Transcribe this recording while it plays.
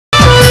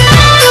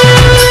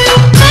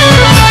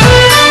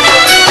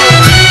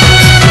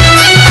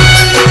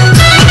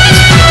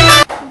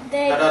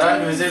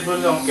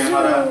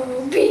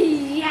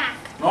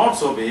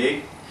so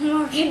big.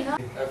 Okay, no.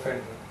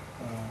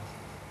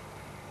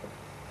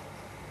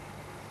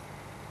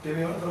 TV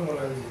मात्र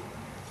mobile जी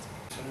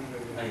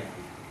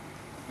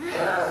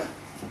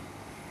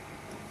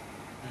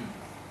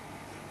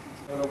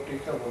और अब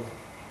ठीक है बोलो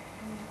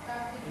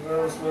इधर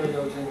उसमें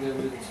जाओ change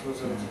slow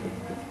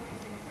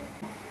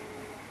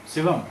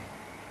Shivam,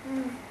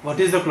 what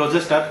is the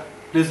closest star?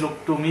 Please look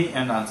to me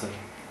and answer.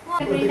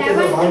 I want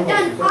to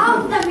turn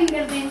off the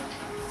fingerprint.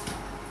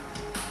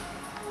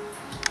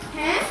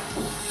 Huh?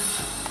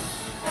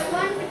 I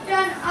want to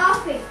turn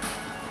off it.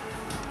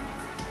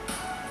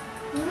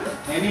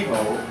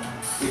 Anyhow,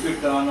 if you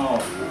turn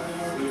off,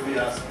 you will be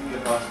asking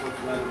your password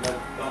while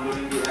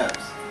downloading the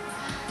apps.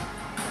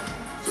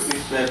 So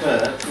it's better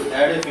to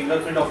add a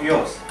fingerprint of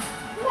yours.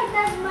 But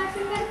that's my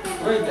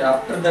fingerprint. Wait,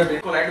 after that they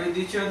collide with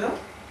each other?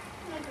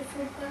 Like a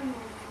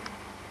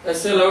supermarket.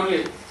 Say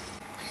loudly.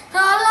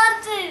 So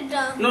let's it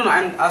down. No,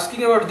 I'm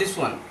asking about this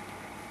one.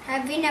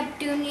 Heavy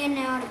Neptunian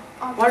or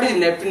object. What is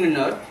Neptunian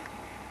Earth?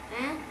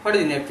 Huh? What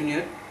is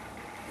Neptunian?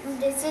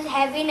 This is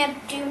heavy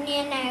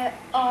Neptunian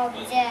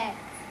object.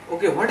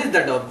 Okay, what is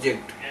that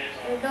object?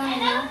 You don't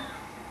know?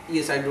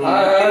 Yes, I don't know.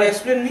 Can you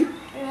explain me?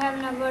 You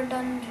have never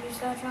done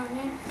research on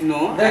it? No,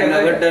 I've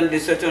never done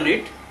research on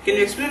it. Can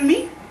you explain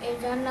me?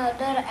 It's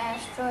another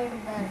asteroid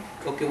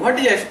belt. Okay, what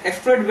is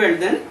asteroid belt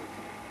then?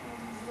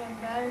 It's a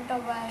belt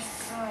of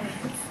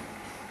asteroids.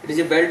 It is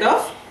a belt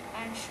of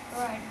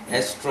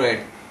asteroid.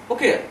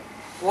 Okay,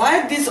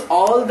 why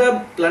all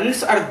the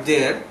planets are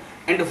there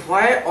and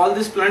why all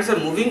these planets are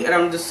moving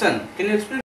around the sun? Can you explain?